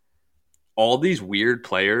all these weird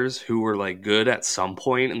players who were good at some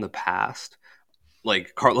point in the past,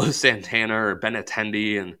 like Carlos Santana or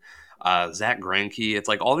Benintendi and Zach Greinke. It's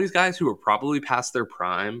all these guys who are probably past their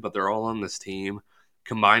prime, but they're all on this team,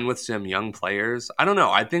 combined with some young players. I don't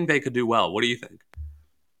know. I think they could do well. What do you think?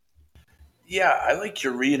 Yeah, I like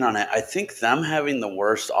your read on it. I think them having the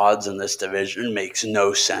worst odds in this division makes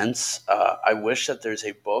no sense. I wish that there's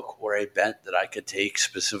a book or a bet that I could take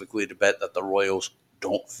specifically to bet that the Royals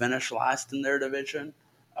don't finish last in their division.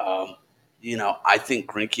 Um, I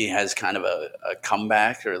think Greinke has kind of a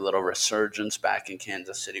comeback or a little resurgence back in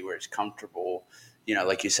Kansas City where he's comfortable.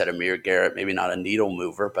 Like you said, Amir Garrett, maybe not a needle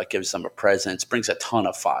mover, but gives them a presence, brings a ton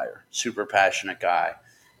of fire. Super passionate guy,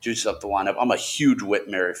 juices up the lineup. I'm a huge Whit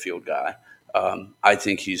Merrifield guy. I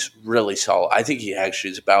think he's really solid. I think he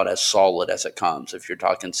actually is about as solid as it comes. If you're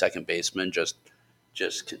talking second baseman, just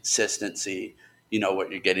consistency.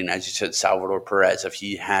 What you're getting, as you said, Salvador Perez. If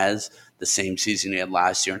he has the same season he had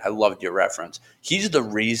last year, and I loved your reference, he's the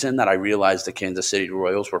reason that I realized the Kansas City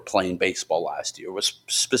Royals were playing baseball last year. Was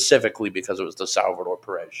specifically because it was the Salvador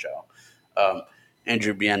Perez show.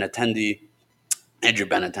 Andrew Benintendi,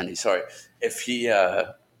 sorry. If he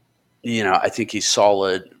I think he's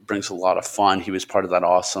solid, brings a lot of fun. He was part of that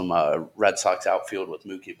awesome Red Sox outfield with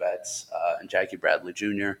Mookie Betts and Jackie Bradley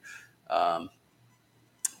Jr.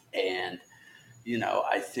 And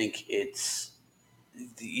I think it's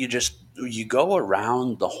you go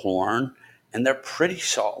around the horn and they're pretty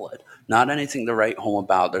solid. Not anything to write home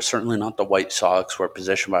about. They're certainly not the White Sox where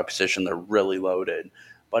position by position they're really loaded.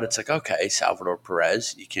 But it's like, okay, Salvador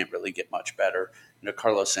Perez, you can't really get much better.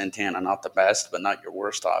 Carlos Santana, not the best, but not your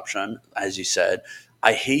worst option. As you said,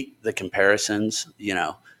 I hate the comparisons.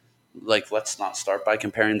 Like, let's not start by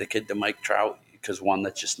comparing the kid to Mike Trout because, one,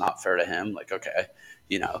 that's just not fair to him. Like, okay,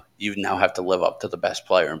 you now have to live up to the best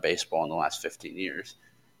player in baseball in the last 15 years.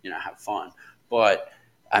 Have fun. But,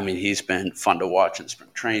 I mean, he's been fun to watch in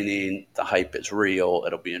spring training. The hype is real.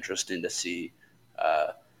 It'll be interesting to see,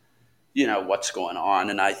 what's going on.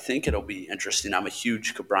 And I think it'll be interesting. I'm a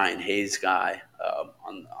huge Brian Hayes guy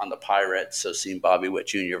on the Pirates. So seeing Bobby Witt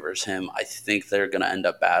Jr. versus him, I think they're going to end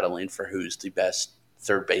up battling for who's the best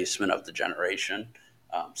third baseman of the generation.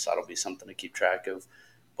 So that'll be something to keep track of.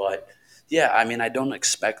 But, yeah, I mean, I don't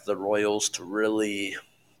expect the Royals to really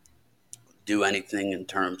do anything in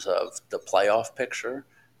terms of the playoff picture.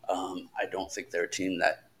 I don't think they're a team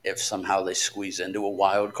that if somehow they squeeze into a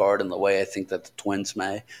wild card in the way I think that the Twins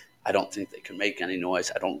may, I don't think they can make any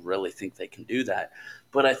noise. I don't really think they can do that.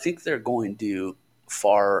 But I think they're going to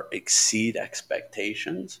far exceed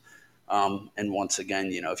expectations. And once again,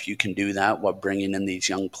 if you can do that while bringing in these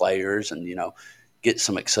young players and, get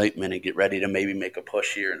some excitement and get ready to maybe make a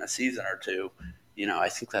push here in a season or two, I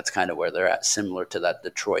think that's kind of where they're at, similar to that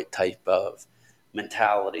Detroit type of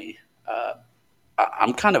mentality.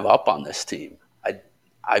 I'm kind of up on this team.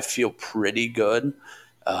 I feel pretty good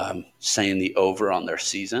saying the over on their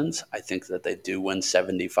seasons. I think that they do win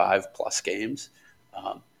 75 plus games.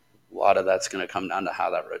 A lot of that's going to come down to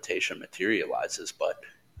how that rotation materializes. But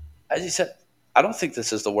as you said, I don't think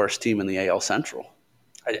this is the worst team in the AL Central.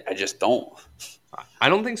 I just don't. I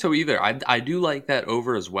don't think so either. I do like that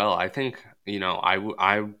over as well. I think,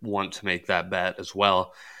 I want to make that bet as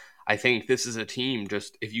well. I think this is a team,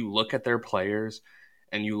 just if you look at their players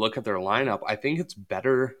and you look at their lineup, I think it's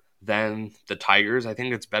better than the Tigers. I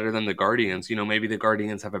think it's better than the Guardians. Maybe the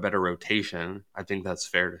Guardians have a better rotation. I think that's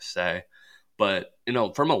fair to say. But,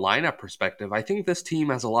 from a lineup perspective, I think this team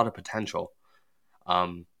has a lot of potential.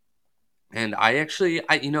 And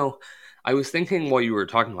I was thinking while you were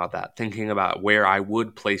talking about that, thinking about where I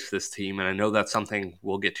would place this team. And I know that's something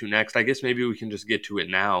we'll get to next. I guess maybe we can just get to it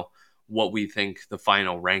now, what we think the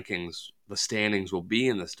final rankings, the standings will be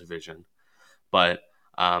in this division. But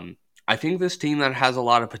I think this team that has a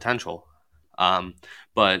lot of potential.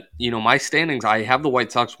 But, my standings, I have the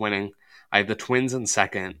White Sox winning. I have the Twins in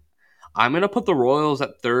second. I'm going to put the Royals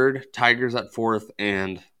at third, Tigers at fourth,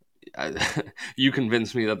 and you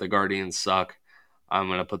convinced me that the Guardians suck. I'm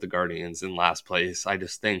going to put the Guardians in last place. I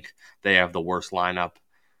just think they have the worst lineup.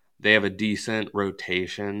 They have a decent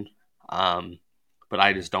rotation, but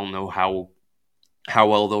I just don't know how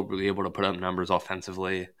well they'll be able to put up numbers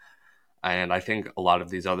offensively. And I think a lot of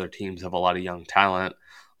these other teams have a lot of young talent,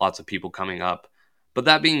 lots of people coming up. But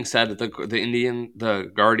that being said,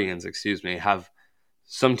 the Guardians, have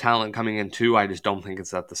some talent coming in too. I just don't think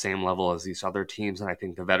it's at the same level as these other teams, and I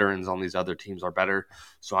think the veterans on these other teams are better.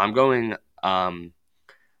 So I'm going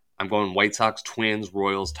White Sox, Twins,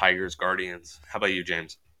 Royals, Tigers, Guardians. How about you,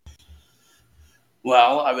 James?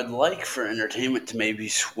 Well, I would like for entertainment to maybe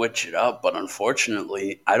switch it up, but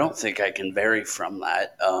unfortunately, I don't think I can vary from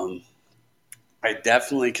that. I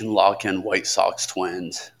definitely can lock in White Sox,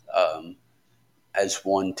 Twins as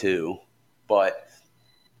 1-2, but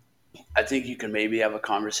I think you can maybe have a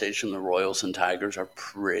conversation. The Royals and Tigers are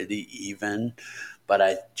pretty even, but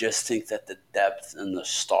I just think that the depth and the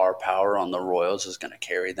star power on the Royals is going to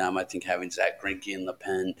carry them. I think having Zach Greinke in the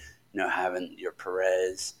pen, having your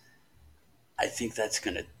Perez, I think that's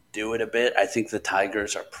going to do it a bit. I think the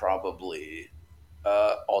Tigers are probably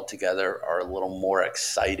altogether are a little more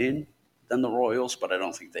exciting than the Royals, but I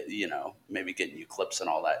don't think they, maybe getting you clips and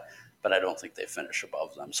all that, but I don't think they finish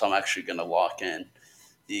above them. So I'm actually going to lock in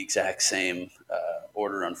the exact same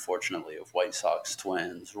order, unfortunately, of White Sox,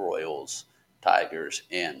 Twins, Royals, Tigers,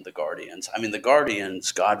 and the Guardians. I mean, the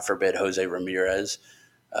Guardians, God forbid Jose Ramirez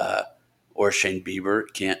or Shane Bieber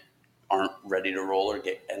aren't ready to roll or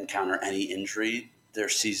encounter any injury, their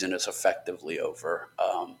season is effectively over.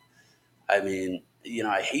 I mean,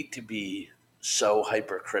 I hate to be so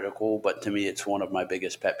hypercritical, but to me, it's one of my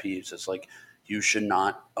biggest pet peeves. It's like you should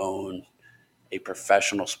not own a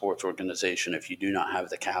professional sports organization if you do not have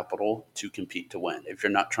the capital to compete to win. If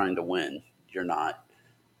you're not trying to win, you're not,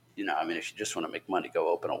 if you just want to make money, go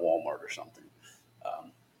open a Walmart or something.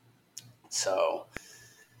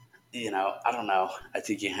 I don't know. I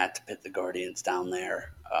think you had to put the Guardians down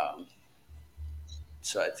there.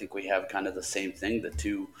 So I think we have kind of the same thing. The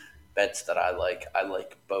two bets that I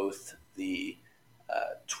like both the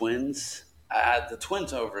Twins. The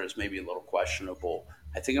Twins over is maybe a little questionable.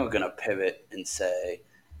 I think I'm going to pivot and say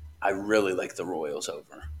I really like the Royals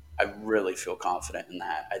over. I really feel confident in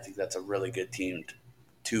that. I think that's a really good team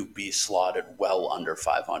to be slotted well under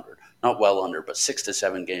 500. Not well under, but 6 to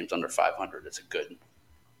 7 games under 500 is a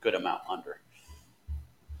good amount under.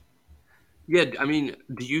 Yeah, I mean,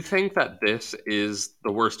 do you think that this is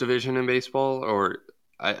the worst division in baseball? Or,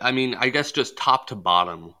 I mean, I guess just top to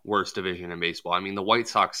bottom worst division in baseball. I mean, the White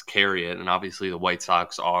Sox carry it, and obviously the White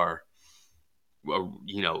Sox are,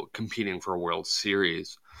 competing for a World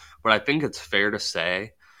Series. But I think it's fair to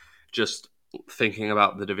say, just thinking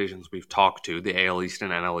about the divisions we've talked to, the AL East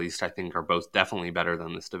and NL East, I think are both definitely better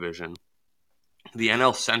than this division. The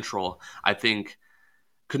NL Central, I think,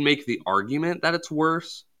 could make the argument that it's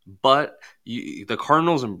worse, but the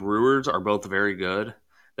Cardinals and Brewers are both very good.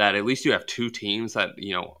 That at least you have two teams that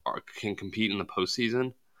can compete in the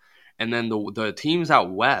postseason, and then the teams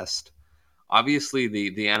out west. Obviously,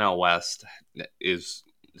 the NL West is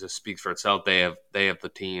just speaks for itself. They have the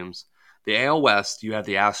teams. The AL West, you have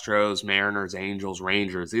the Astros, Mariners, Angels,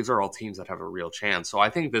 Rangers. These are all teams that have a real chance. So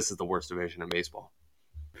I think this is the worst division in baseball.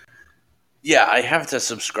 Yeah, I have to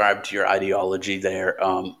subscribe to your ideology there.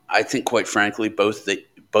 I think, quite frankly, both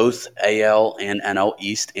AL and NL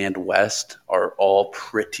East and West are all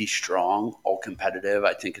pretty strong, all competitive.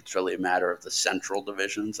 I think it's really a matter of the central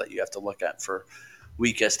divisions that you have to look at for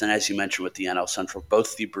weakest. And as you mentioned with the NL Central,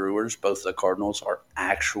 both the Brewers, both the Cardinals are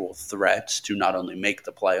actual threats to not only make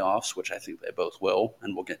the playoffs, which I think they both will,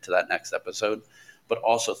 and we'll get to that next episode, but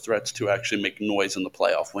also threats to actually make noise in the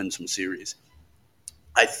playoff, win some series.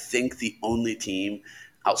 I think the only team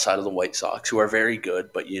outside of the White Sox, who are very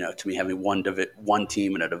good, but to me, having one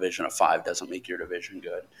team in a division of 5 doesn't make your division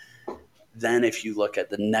good. Then if you look at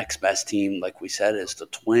the next best team, like we said, is the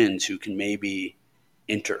Twins, who can maybe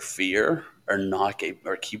interfere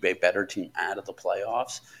or keep a better team out of the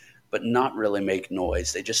playoffs, but not really make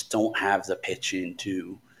noise. They just don't have the pitching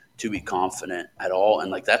to be confident at all.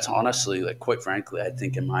 And that's honestly, quite frankly, I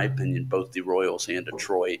think in my opinion, both the Royals and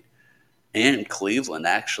Detroit and Cleveland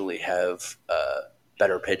actually have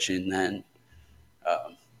better pitching than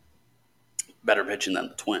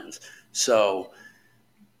the Twins. So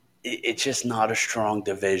it's just not a strong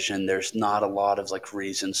division. There's not a lot of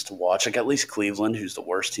reasons to watch. At least Cleveland, who's the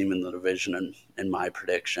worst team in the division, in my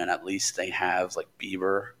prediction, at least they have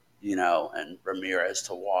Bieber, and Ramirez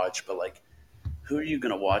to watch. But who are you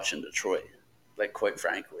going to watch in Detroit? Quite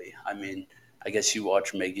frankly, I mean, I guess you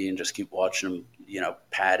watch Miggy and just keep watching him,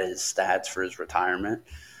 pad his stats for his retirement.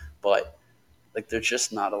 But there's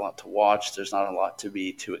just not a lot to watch. There's not a lot to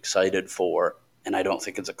be too excited for. And I don't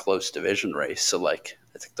think it's a close division race. So I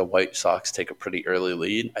think the White Sox take a pretty early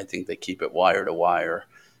lead. I think they keep it wire to wire,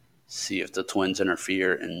 see if the Twins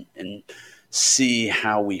interfere, and see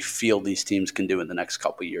how we feel these teams can do in the next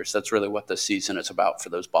couple of years. That's really what the season is about for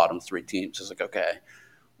those bottom 3 teams. It's okay,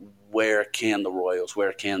 where can the Royals,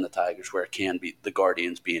 where can the Tigers, where can be the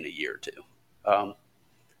Guardians be in a year or two?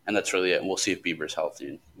 And that's really it. And we'll see if Bieber's healthy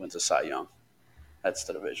and wins a Cy Young. That's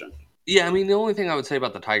the division. Yeah, I mean, the only thing I would say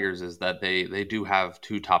about the Tigers is that they do have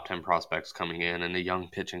 2 top 10 prospects coming in and a young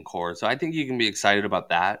pitching core. So I think you can be excited about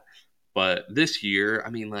that. But this year, I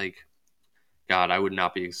mean, God, I would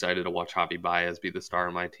not be excited to watch Javi Baez be the star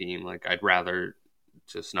of my team. I'd rather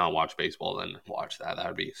just not watch baseball than watch that. That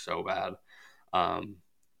would be so bad.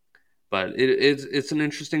 But it's an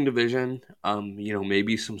interesting division.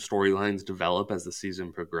 Maybe some storylines develop as the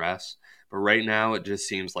season progresses. But right now, it just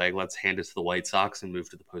seems like let's hand it to the White Sox and move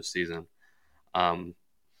to the postseason.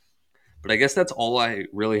 But I guess that's all I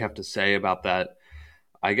really have to say about that.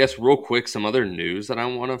 I guess real quick, some other news that I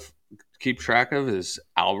want to keep track of is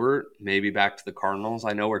Albert, maybe back to the Cardinals.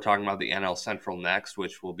 I know we're talking about the NL Central next,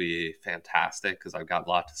 which will be fantastic because I've got a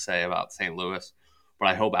lot to say about St. Louis. But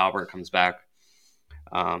I hope Albert comes back.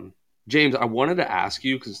 James, I wanted to ask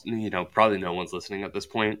you, because probably no one's listening at this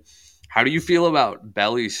point, how do you feel about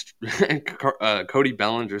Cody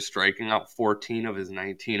Bellinger striking out 14 of his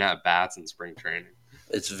 19 at-bats in spring training?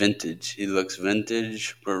 It's vintage. He looks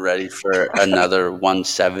vintage. We're ready for another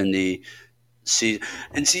 170 season.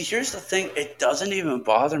 And see, here's the thing. It doesn't even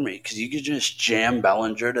bother me because you could just jam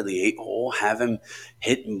Bellinger to the 8-hole, have him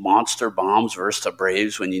hit monster bombs versus the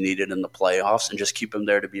Braves when you need it in the playoffs, and just keep him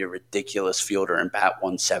there to be a ridiculous fielder and bat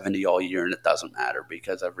 170 all year, and it doesn't matter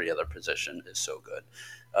because every other position is so good.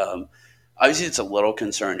 Obviously, it's a little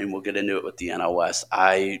concerning. We'll get into it with the NL West.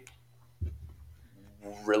 I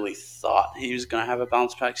really thought he was going to have a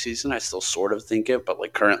bounce back season. I still sort of think it, but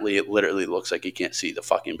currently it literally looks like he can't see the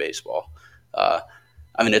fucking baseball.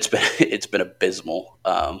 It's been abysmal.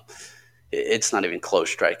 it's not even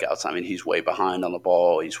close strikeouts. I mean, he's way behind on the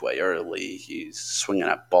ball. He's way early. He's swinging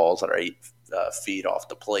at balls that are 8 feet off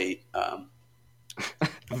the plate.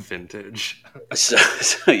 Vintage.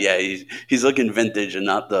 So yeah, he's looking vintage and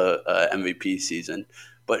not the MVP season.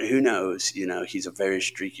 But who knows? You know, he's a very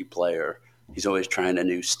streaky player. He's always trying a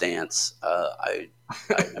new stance. I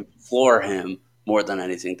implore him more than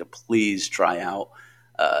anything to please try out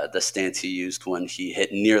the stance he used when he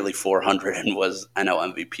hit nearly 400 and was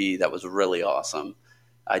NL MVP. That was really awesome.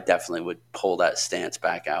 I definitely would pull that stance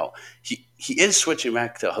back out. He is switching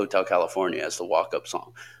back to Hotel California as the walk-up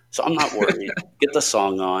song. So I'm not worried. Get the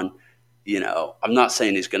song on. You know, I'm not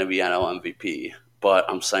saying he's going to be NL MVP, but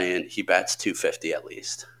I'm saying he bats 250 at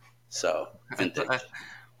least. So, vintage.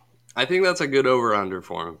 I think that's a good over-under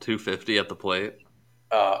for him, 250 at the plate.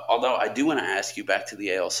 Although I do want to ask you back to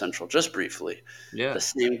the AL Central just briefly. Yeah. The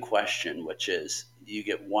same question, which is you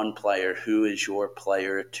get one player. Who is your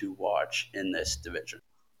player to watch in this division?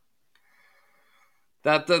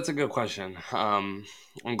 That's a good question. I'm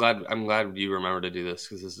glad you remember to do this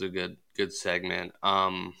because this is a good segment.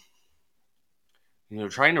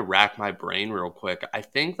 Trying to rack my brain real quick. I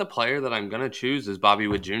think the player that I'm gonna choose is Bobby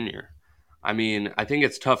Witt Jr. I mean, I think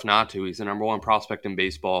it's tough not to. He's the number one prospect in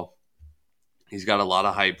baseball. He's got a lot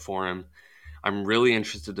of hype for him. I'm really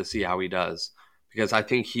interested to see how he does because I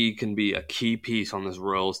think he can be a key piece on this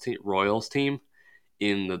Royals team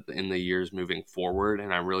in the years moving forward,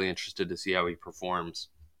 and I'm really interested to see how he performs.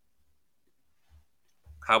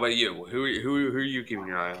 How about you? Who are you keeping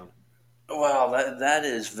your eye on? Well, that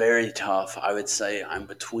is very tough. I would say I'm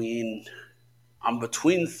between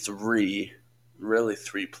three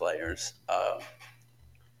players.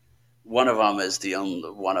 One of them is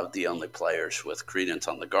one of the only players with credence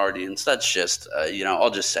on the Guardians. That's just, I'll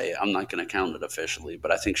just say it. I'm not going to count it officially,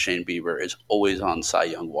 but I think Shane Bieber is always on Cy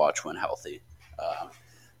Young watch when healthy.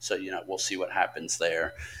 So, we'll see what happens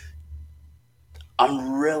there.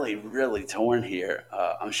 I'm really, really torn here.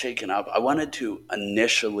 I'm shaken up. I wanted to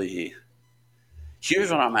initially – here's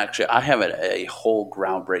what I have a whole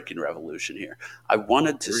groundbreaking revolution here. I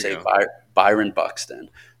wanted to say Byron Buxton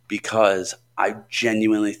because I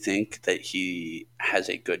genuinely think that he has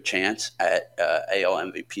a good chance at AL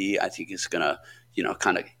MVP. I think he's going to,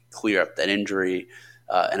 kind of clear up that injury.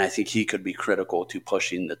 And I think he could be critical to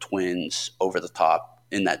pushing the Twins over the top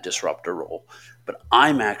in that disruptor role. But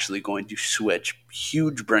I'm actually going to switch.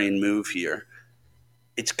 Huge brain move here.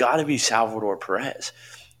 It's got to be Salvador Perez.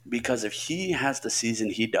 Because if he has the season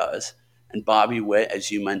he does, and Bobby Witt,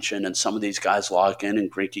 as you mentioned, and some of these guys lock in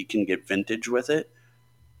and Greinke can get vintage with it,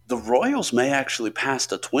 the Royals may actually pass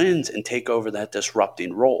the Twins and take over that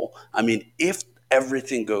disrupting role. I mean, if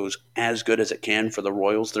everything goes as good as it can for the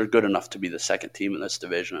Royals, they're good enough to be the second team in this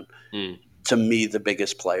division. To me, the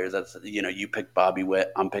biggest player you pick Bobby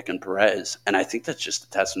Witt, I'm picking Perez. And I think that's just a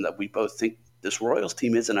testament that we both think this Royals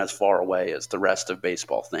team isn't as far away as the rest of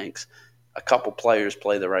baseball thinks. A couple players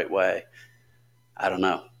play the right way. I don't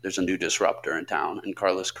know. There's a new disruptor in town, and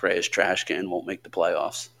Carlos Correa's trash can won't make the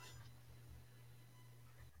playoffs.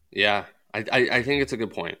 Yeah, I think it's a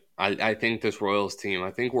good point. I think this Royals team,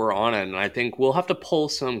 I think we're on it, and I think we'll have to pull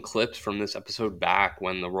some clips from this episode back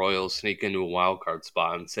when the Royals sneak into a wild card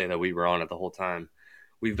spot and say that we were on it the whole time.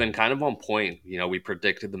 We've been kind of on point. We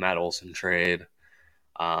predicted the Matt Olson trade,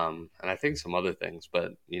 and I think some other things,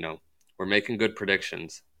 but, we're making good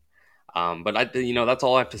predictions. But that's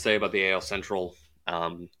all I have to say about the AL Central.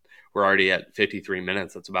 We're already at 53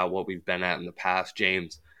 minutes. That's about what we've been at in the past.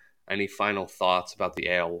 James, any final thoughts about the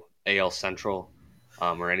AL Central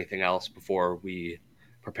or anything else before we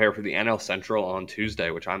prepare for the NL Central on Tuesday,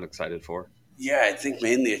 which I'm excited for? Yeah, I think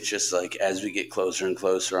mainly it's just like as we get closer and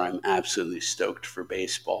closer, I'm absolutely stoked for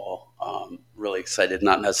baseball. Really excited,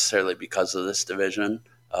 not necessarily because of this division.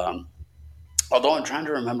 Although I'm trying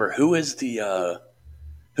to remember who's the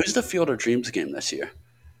Field of Dreams game this year?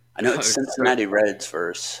 I know it's Cincinnati Reds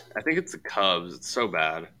versus. I think it's the Cubs. It's so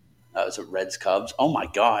bad. Is it Reds Cubs? Oh my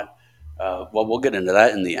God. Well, we'll get into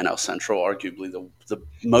that in the NL Central. Arguably the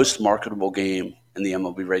most marketable game in the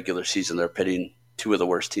MLB regular season. They're pitting two of the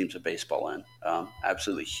worst teams of baseball in.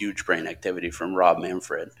 Absolutely huge brain activity from Rob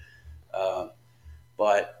Manfred.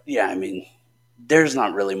 But yeah, I mean, there's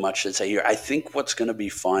not really much to say here. I think what's going to be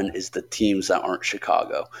fun is the teams that aren't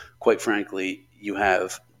Chicago. Quite frankly, you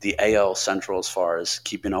have the AL Central as far as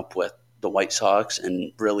keeping up with the White Sox,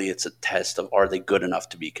 and really it's a test of are they good enough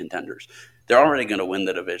to be contenders. They're already going to win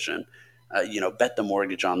the division. Bet the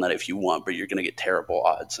mortgage on that if you want, but you're going to get terrible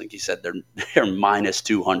odds. Like you said, they're minus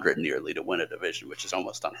 200 nearly to win a division, which is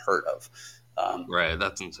almost unheard of. Right,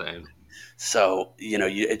 that's insane. So,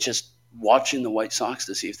 it's just watching the White Sox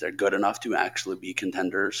to see if they're good enough to actually be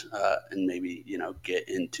contenders and maybe, get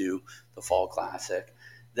into the Fall Classic.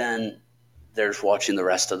 Then there's watching the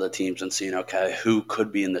rest of the teams and seeing, okay, who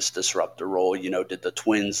could be in this disruptor role? Did the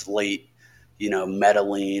Twins late,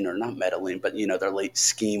 meddling or not meddling, but, their late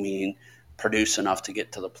scheming produce enough to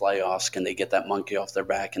get to the playoffs? Can they get that monkey off their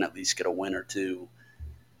back and at least get a win or two?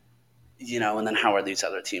 And then how are these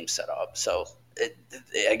other teams set up? So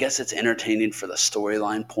I guess it's entertaining for the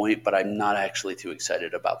storyline point, but I'm not actually too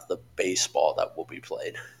excited about the baseball that will be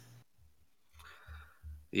played.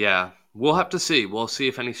 Yeah, we'll have to see. We'll see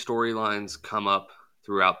if any storylines come up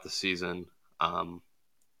throughout the season.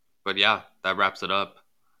 But yeah, that wraps it up.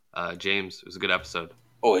 James, it was a good episode.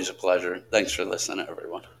 Always a pleasure. Thanks for listening,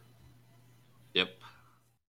 everyone.